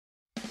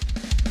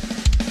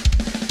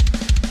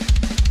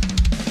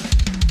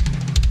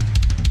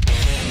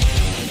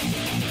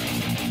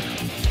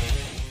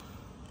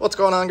What's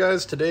going on,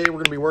 guys? Today we're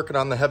going to be working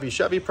on the Heavy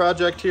Chevy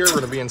project here. We're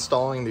going to be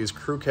installing these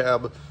crew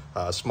cab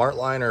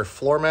Smartliner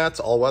floor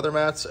mats, all weather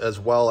mats, as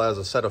well as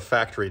a set of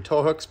factory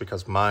tow hooks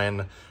because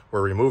mine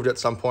were removed at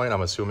some point.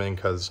 I'm assuming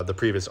because the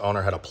previous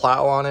owner had a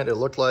plow on it, it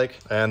looked like.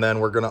 And then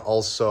we're going to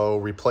also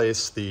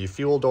replace the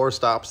fuel door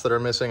stops that are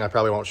missing. I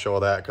probably won't show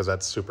that because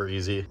that's super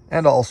easy.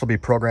 And I'll also be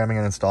programming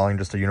and installing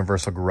just a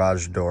universal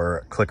garage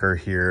door clicker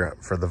here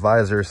for the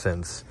visor,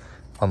 since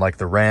unlike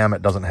the Ram,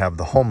 it doesn't have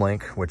the home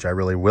link, which I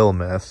really will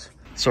miss.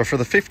 So for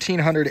the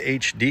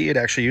 1500HD, it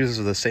actually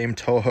uses the same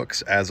tow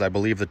hooks as I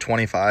believe the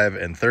 25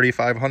 and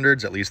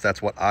 3500s. At least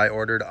that's what I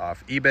ordered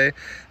off eBay.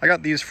 I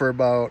got these for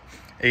about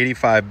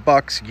 85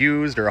 bucks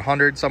used, or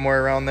 100,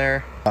 somewhere around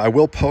there. I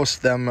will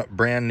post them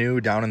brand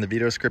new down in the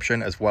video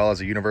description, as well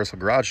as a universal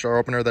garage door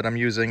opener that I'm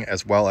using,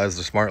 as well as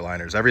the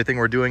Smartliners. Everything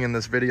we're doing in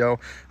this video,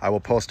 I will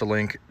post a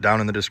link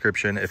down in the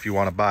description if you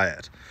want to buy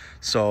it.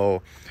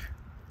 So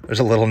there's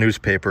a little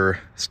newspaper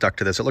stuck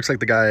to this. It looks like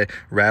the guy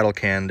rattle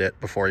canned it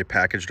before he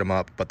packaged them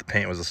up, but the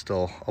paint was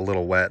still a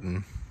little wet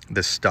and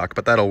this stuck,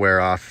 but that'll wear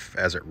off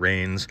as it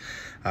rains.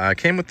 It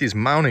came with these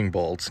mounting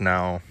bolts.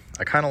 Now,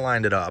 I kind of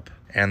lined it up,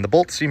 and the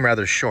bolts seem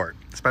rather short,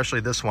 especially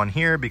this one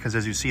here, because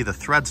as you see, the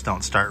threads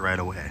don't start right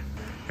away.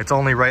 It's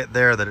only right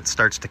there that it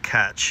starts to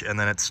catch, and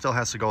then it still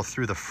has to go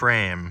through the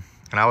frame,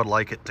 and I would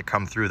like it to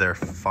come through there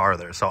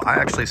farther. So I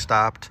actually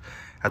stopped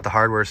at the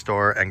hardware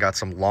store and got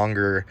some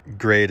longer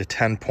grade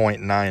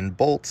 10.9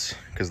 bolts,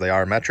 because they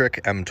are metric,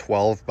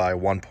 M12 by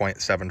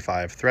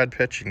 1.75 thread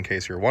pitch, in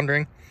case you're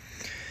wondering.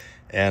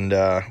 And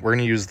we're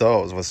gonna use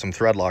those with some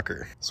thread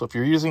locker. So if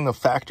you're using the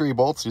factory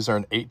bolts, these are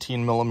an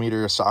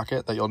 18mm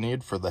socket that you'll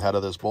need for the head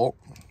of this bolt.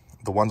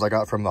 The ones I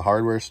got from the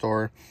hardware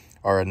store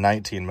are a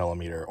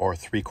 19mm or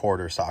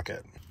 3/4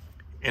 socket.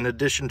 In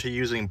addition to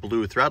using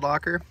blue thread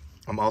locker,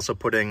 I'm also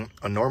putting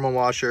a normal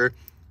washer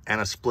and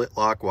a split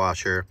lock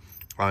washer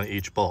on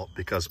each bolt,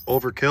 because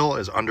overkill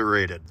is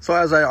underrated. So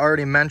as I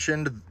already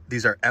mentioned,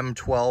 these are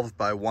M12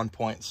 by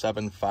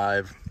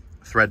 1.75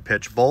 thread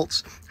pitch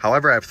bolts.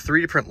 However, I have 3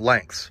 different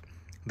lengths.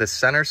 This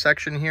center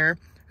section here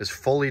is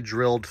fully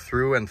drilled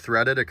through and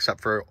threaded,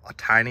 except for a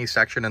tiny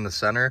section in the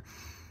center.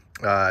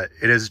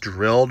 It is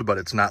drilled, but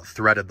it's not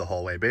threaded the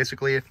whole way.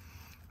 Basically,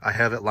 I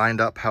have it lined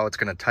up how it's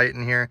going to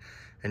tighten here,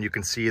 and you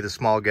can see the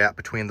small gap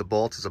between the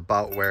bolts is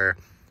about where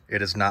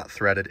it is not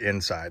threaded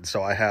inside.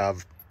 So I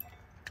have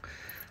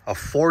a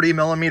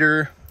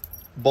 40mm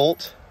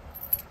bolt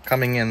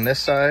coming in this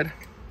side,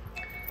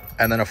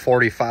 and then a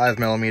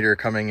 45mm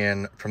coming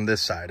in from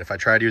this side. If I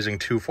tried using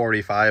 2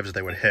 45s,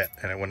 they would hit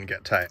and it wouldn't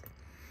get tight.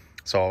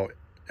 So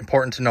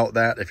important to note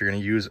that if you're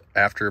going to use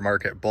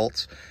aftermarket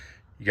bolts,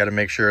 you got to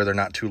make sure they're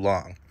not too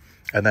long.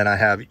 And then I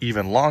have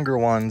even longer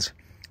ones,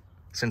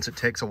 since it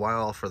takes a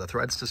while for the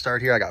threads to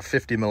start here. I got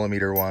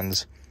 50mm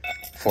ones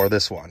for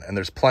this one, and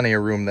there's plenty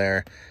of room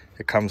there.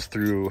 It comes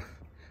through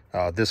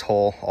this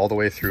hole all the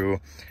way through,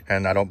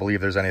 and I don't believe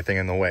there's anything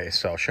in the way,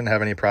 so shouldn't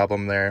have any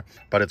problem there.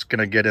 But it's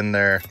gonna get in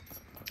there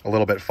a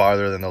little bit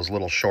farther than those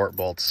little short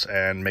bolts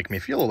and make me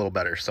feel a little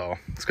better. So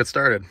let's get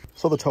started.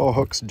 So the tow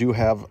hooks do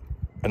have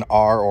an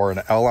R or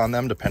an L on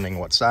them, depending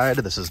what side.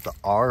 This is the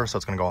R, so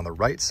it's gonna go on the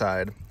right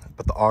side,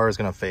 but the R is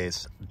gonna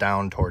face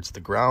down towards the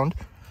ground.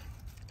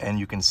 And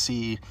you can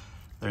see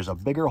there's a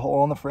bigger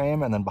hole in the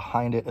frame, and then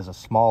behind it is a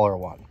smaller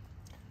one.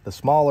 The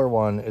smaller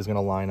one is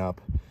gonna line up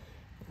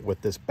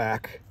with this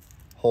back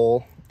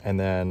hole, and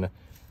then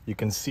you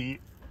can see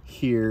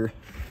here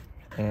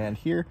and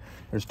here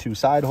there's 2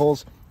 side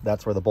holes.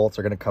 That's where the bolts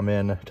are going to come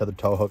in to the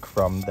tow hook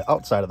from the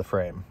outside of the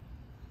frame.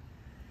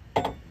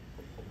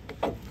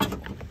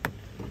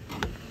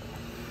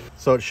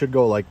 So it should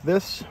go like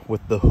this,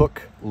 with the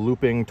hook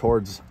looping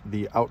towards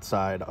the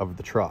outside of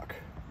the truck.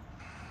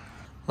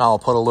 Now I'll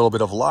put a little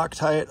bit of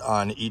Loctite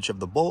on each of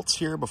the bolts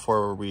here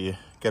before we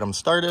get them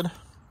started,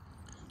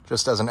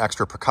 just as an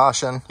extra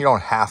precaution. You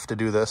don't have to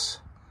do this.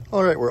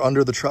 All right, we're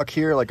under the truck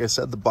here. Like I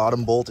said, the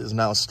bottom bolt is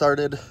now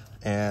started.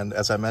 And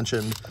as I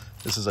mentioned,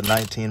 this is a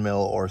 19mm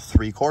or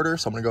 3/4.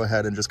 So I'm gonna go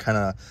ahead and just kind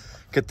of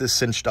get this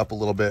cinched up a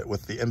little bit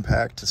with the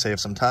impact to save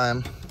some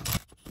time.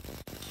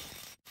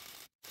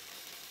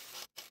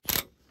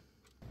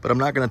 But I'm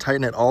not gonna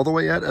tighten it all the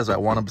way yet, as I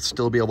want to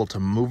still be able to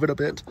move it a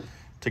bit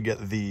to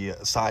get the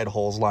side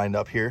holes lined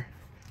up here.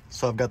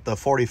 So I've got the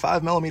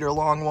 45mm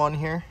long one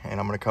here, and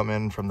I'm gonna come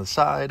in from the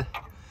side.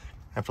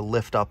 I have to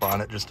lift up on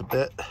it just a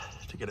bit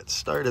to get it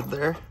started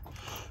there,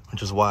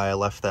 which is why I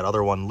left that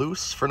other one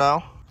loose for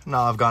now.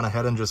 Now I've gone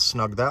ahead and just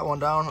snugged that one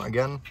down.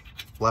 Again,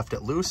 left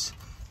it loose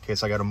in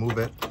case I got to move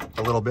it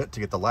a little bit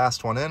to get the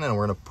last one in, and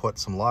we're going to put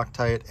some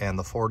Loctite and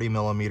the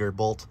 40mm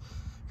bolt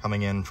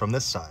coming in from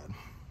this side.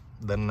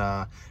 Then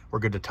we're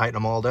good to tighten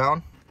them all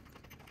down.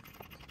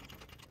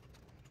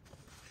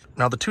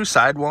 Now the 2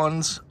 side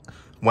ones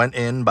went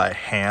in by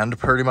hand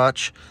pretty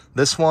much.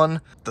 This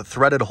one, the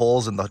threaded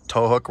holes in the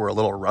tow hook were a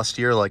little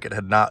rustier, like it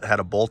had not had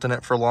a bolt in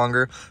it for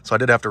longer. So I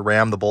did have to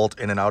ram the bolt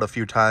in and out a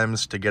few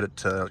times to get it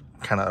to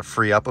kind of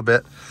free up a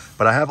bit.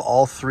 But I have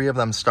all 3 of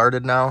them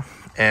started now.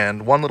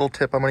 And one little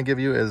tip I'm going to give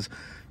you is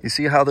You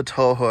see how the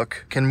tow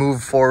hook can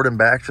move forward and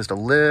back just a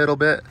little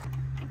bit?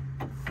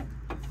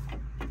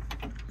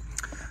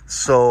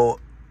 So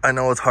I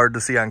know it's hard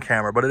to see on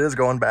camera, but it is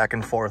going back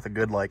and forth a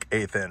good like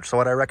 1/8 inch. So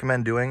what I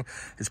recommend doing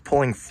is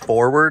pulling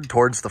forward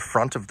towards the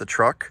front of the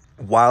truck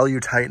while you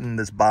tighten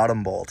this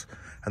bottom bolt.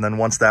 And then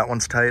once that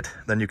one's tight,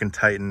 then you can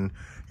tighten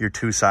your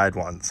 2 side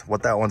ones.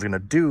 What that one's gonna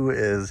do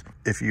is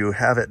if you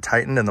have it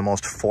tightened in the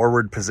most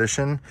forward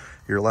position,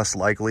 you're less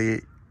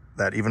likely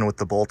that even with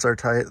the bolts are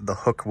tight, the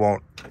hook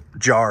won't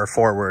jar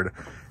forward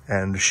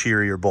and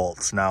shear your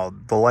bolts. Now,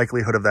 the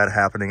likelihood of that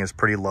happening is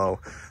pretty low.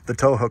 The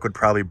tow hook would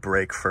probably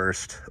break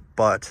first,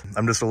 but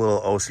I'm just a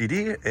little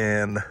OCD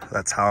and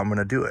that's how I'm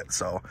gonna do it.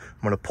 So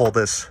I'm gonna pull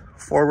this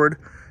forward,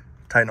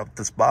 tighten up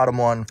this bottom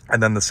one,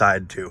 and then the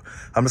side too.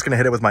 I'm just gonna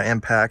hit it with my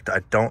impact. I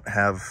don't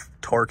have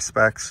torque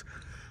specs,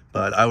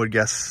 but I would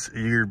guess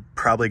you're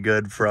probably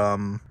good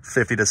from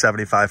 50 to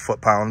 75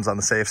 foot-pounds on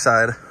the safe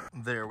side.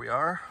 There we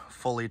are,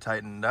 fully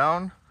tightened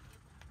down,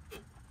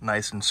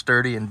 nice and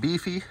sturdy and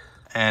beefy.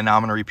 And now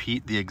I'm gonna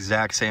repeat the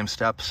exact same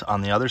steps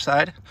on the other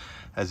side.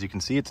 As you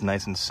can see, it's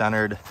nice and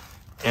centered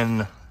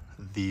in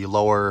the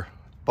lower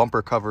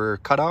bumper cover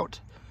cutout,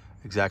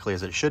 exactly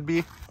as it should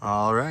be.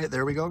 All right,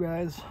 there we go,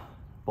 guys.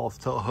 Both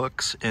tow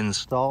hooks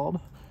installed.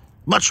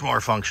 Much more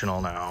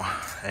functional now.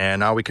 And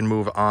now we can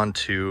move on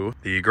to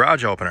the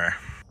garage opener.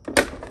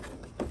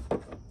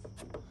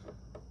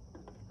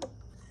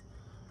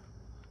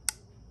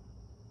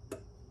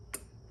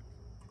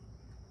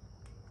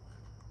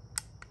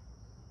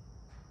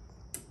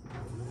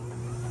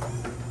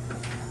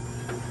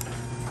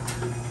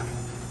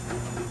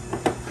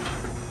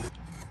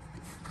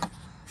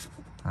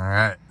 All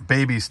right,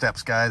 baby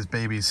steps, guys,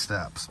 baby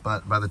steps.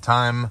 But by the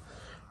time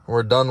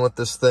we're done with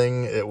this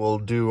thing, it will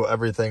do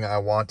everything I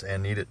want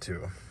and need it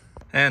to.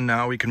 And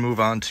now we can move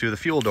on to the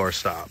fuel door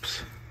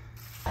stops.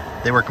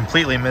 They were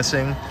completely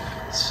missing,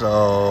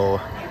 so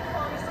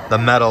the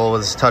metal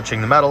was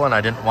touching the metal and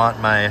I didn't want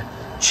my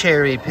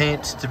cherry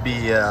paint to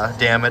be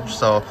damaged,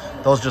 so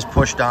those just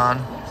pushed on.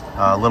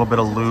 A little bit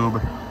of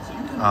lube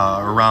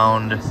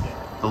around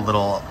the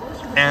little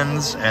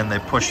ends and they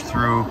pushed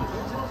through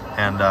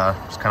and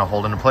just kind of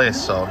hold into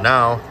place. So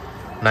now,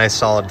 nice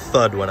solid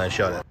thud when I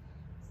shut it.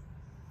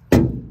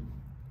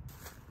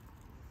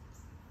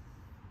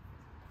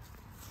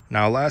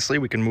 Now lastly,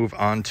 we can move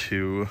on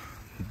to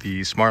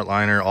the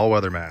Smartliner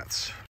all-weather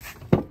mats.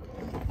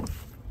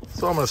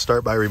 So I'm going to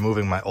start by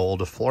removing my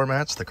old floor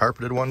mats, the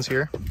carpeted ones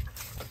here.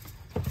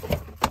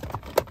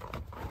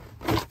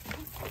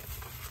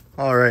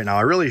 All right, now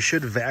I really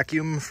should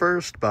vacuum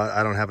first, but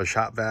I don't have a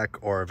shop vac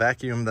or a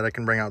vacuum that I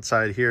can bring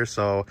outside here,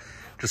 so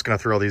just gonna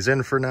throw these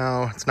in for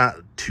now. It's not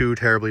too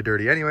terribly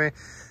dirty anyway,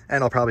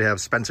 and I'll probably have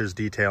Spencer's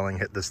Detailing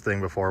hit this thing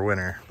before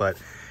winter. But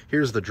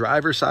here's the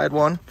driver's side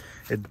one.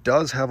 It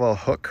does have a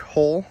hook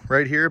hole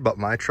right here, but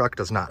my truck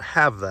does not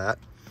have that.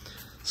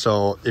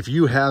 So if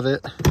you have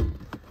it,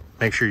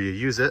 make sure you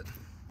use it.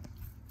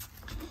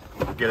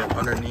 Get it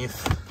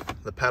underneath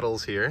the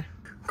pedals here.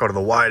 Go to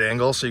the wide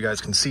angle so you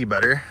guys can see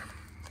better.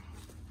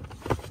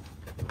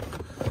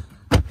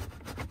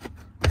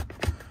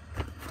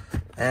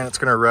 And it's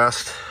gonna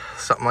rest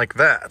something like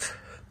that.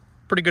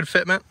 Pretty good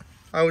fitment,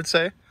 I would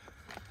say.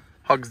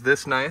 Hugs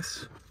this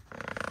nice.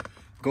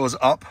 Goes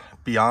up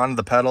beyond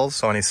the pedals,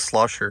 so any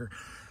slush or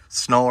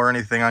snow or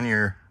anything on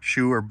your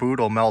shoe or boot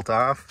will melt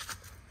off.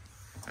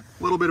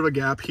 A little bit of a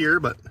gap here,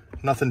 but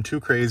nothing too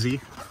crazy.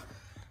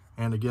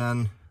 And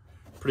again,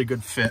 pretty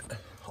good fit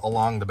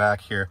along the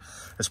back here,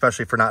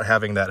 especially for not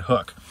having that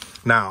hook.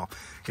 Now,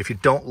 if you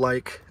don't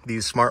like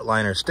these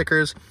Smartliner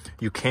stickers,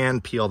 you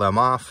can peel them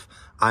off.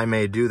 I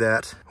may do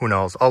that, who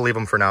knows. I'll leave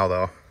them for now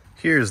though.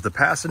 Here's the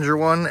passenger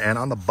one, and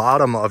on the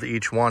bottom of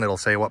each one, it'll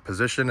say what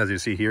position. As you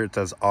see here, it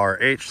says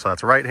RH, so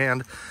that's right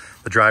hand.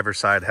 The driver's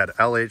side had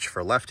LH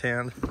for left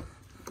hand.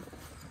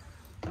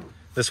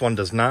 This one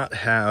does not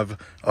have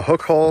a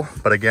hook hole,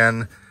 but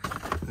again,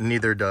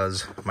 neither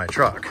does my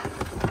truck.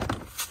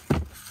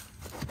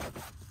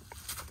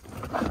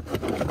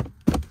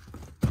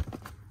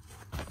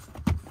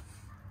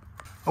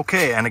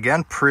 Okay, and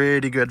again,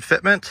 pretty good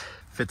fitment.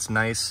 Fits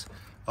nice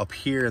up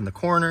here in the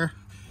corner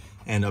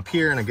and up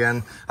here. And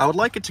again, I would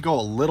like it to go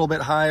a little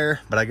bit higher,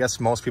 but I guess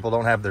most people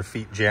don't have their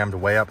feet jammed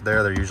way up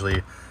there. They're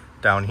usually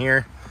down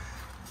here.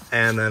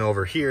 And then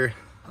over here,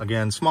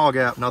 again, small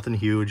gap, nothing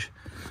huge,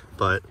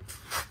 but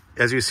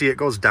as you see, it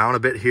goes down a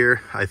bit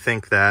here. I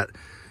think that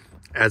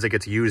as it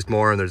gets used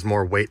more and there's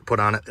more weight put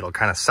on it, it'll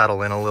kind of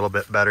settle in a little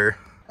bit better.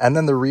 And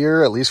then the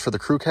rear, at least for the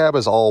crew cab,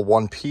 is all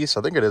one piece.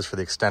 I think it is for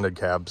the extended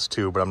cabs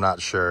too, but I'm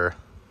not sure.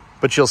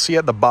 But you'll see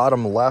at the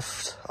bottom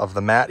left of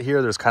the mat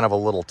here, there's kind of a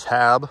little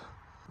tab.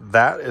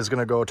 That is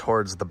gonna go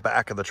towards the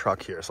back of the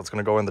truck here. So it's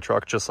gonna go in the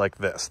truck just like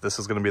this. This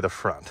is gonna be the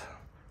front.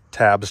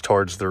 Tabs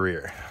towards the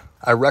rear.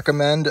 I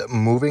recommend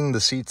moving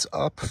the seats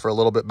up for a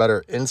little bit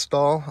better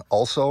install.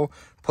 Also,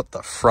 put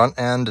the front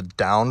end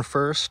down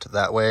first.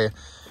 That way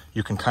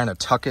you can kind of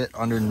tuck it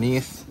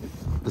underneath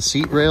the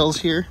seat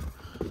rails here.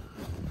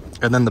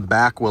 And then the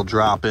back will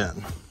drop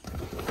in.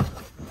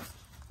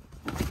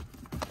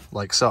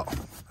 Like so.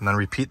 And then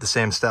repeat the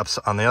same steps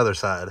on the other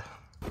side.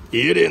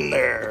 Get in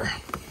there.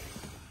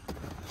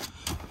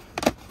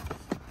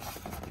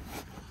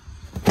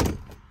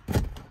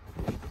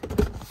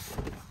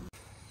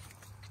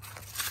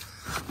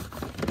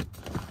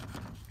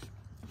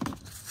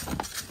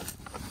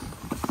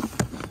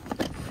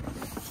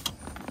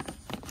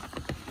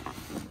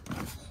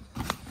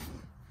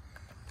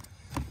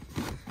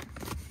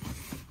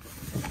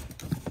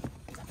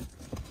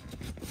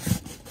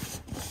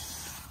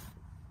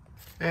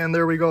 And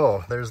there we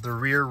go. There's the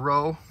rear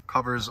row.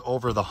 Covers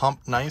over the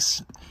hump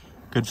nice.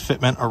 Good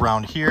fitment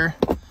around here.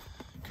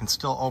 Can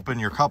still open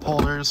your cup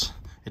holders.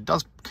 It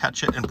does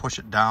catch it and push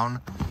it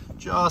down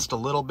just a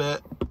little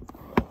bit.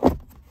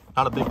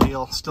 Not a big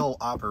deal. Still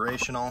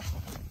operational.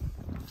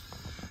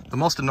 The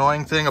most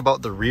annoying thing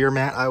about the rear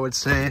mat, I would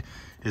say,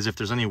 is if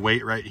there's any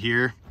weight right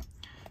here.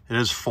 It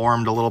is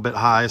formed a little bit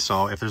high,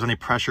 so if there's any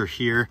pressure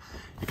here,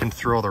 you can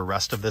throw the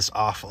rest of this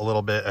off a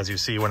little bit. As you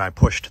see, when I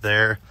pushed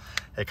there,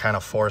 it kind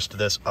of forced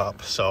this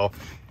up. So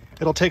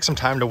it'll take some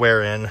time to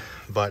wear in,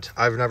 but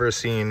I've never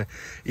seen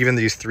even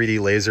these 3D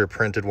laser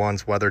printed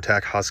ones,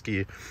 WeatherTech,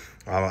 Husky.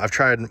 I've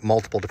tried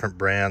multiple different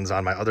brands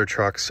on my other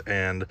trucks,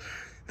 and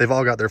they've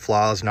all got their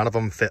flaws. None of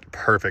them fit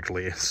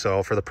perfectly.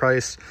 So for the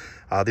price,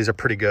 these are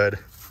pretty good.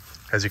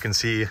 As you can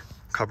see,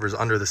 covers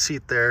under the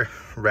seat there,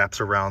 wraps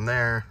around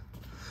there.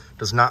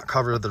 Does not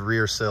cover the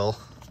rear sill.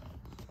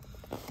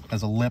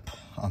 Has a lip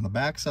on the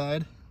back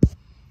side.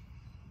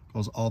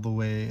 Goes all the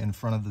way in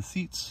front of the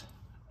seats,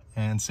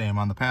 and same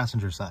on the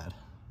passenger side.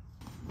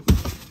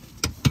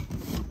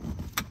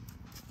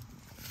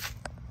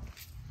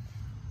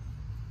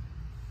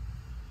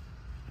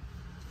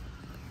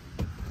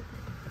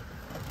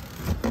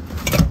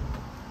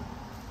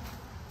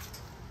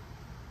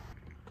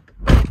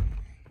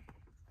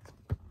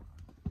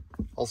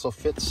 Also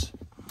fits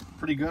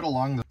pretty good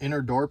along the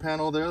inner door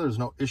panel there. There's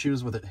no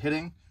issues with it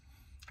hitting,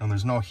 and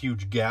there's no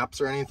huge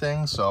gaps or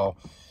anything. So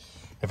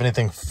if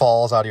anything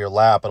falls out of your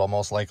lap, it'll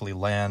most likely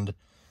land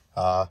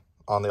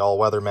on the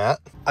all-weather mat.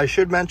 I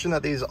should mention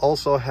that these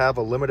also have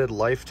a limited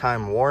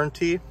lifetime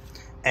warranty.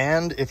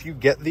 And if you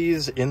get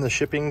these in the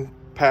shipping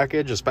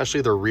package,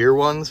 especially the rear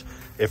ones,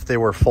 if they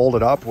were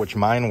folded up, which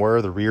mine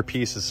were, the rear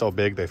piece is so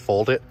big they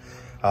fold it.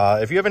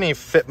 If you have any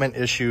fitment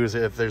issues,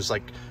 if there's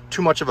like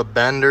too much of a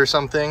bend or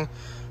something,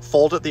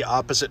 fold it the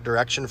opposite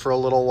direction for a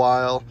little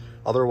while.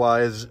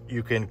 Otherwise,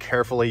 you can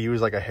carefully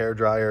use like a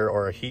hairdryer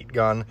or a heat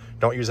gun.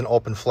 Don't use an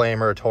open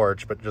flame or a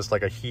torch, but just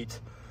like a heat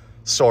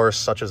source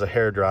such as a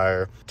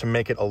hairdryer to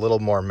make it a little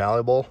more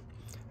malleable.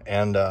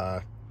 And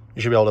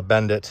you should be able to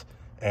bend it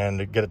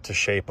and get it to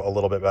shape a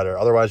little bit better.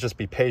 Otherwise, just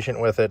be patient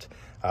with it.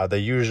 They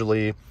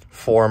usually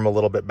form a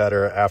little bit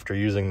better after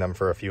using them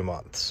for a few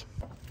months.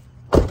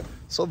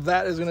 So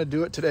that is gonna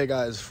do it today,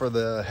 guys, for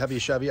the Heavy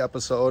Chevy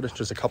episode.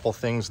 Just a couple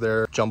things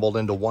there jumbled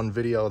into one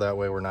video. That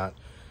way we're not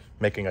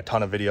making a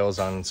ton of videos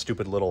on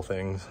stupid little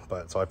things.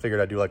 But so I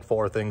figured I'd do like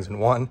 4 things in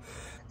one.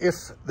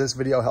 If this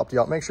video helped you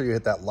out, make sure you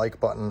hit that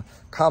like button,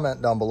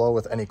 comment down below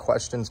with any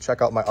questions,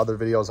 check out my other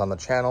videos on the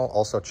channel.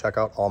 Also check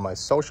out all my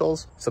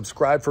socials,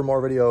 subscribe for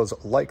more videos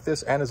like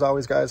this. And as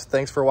always, guys,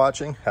 thanks for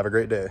watching. Have a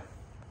great day.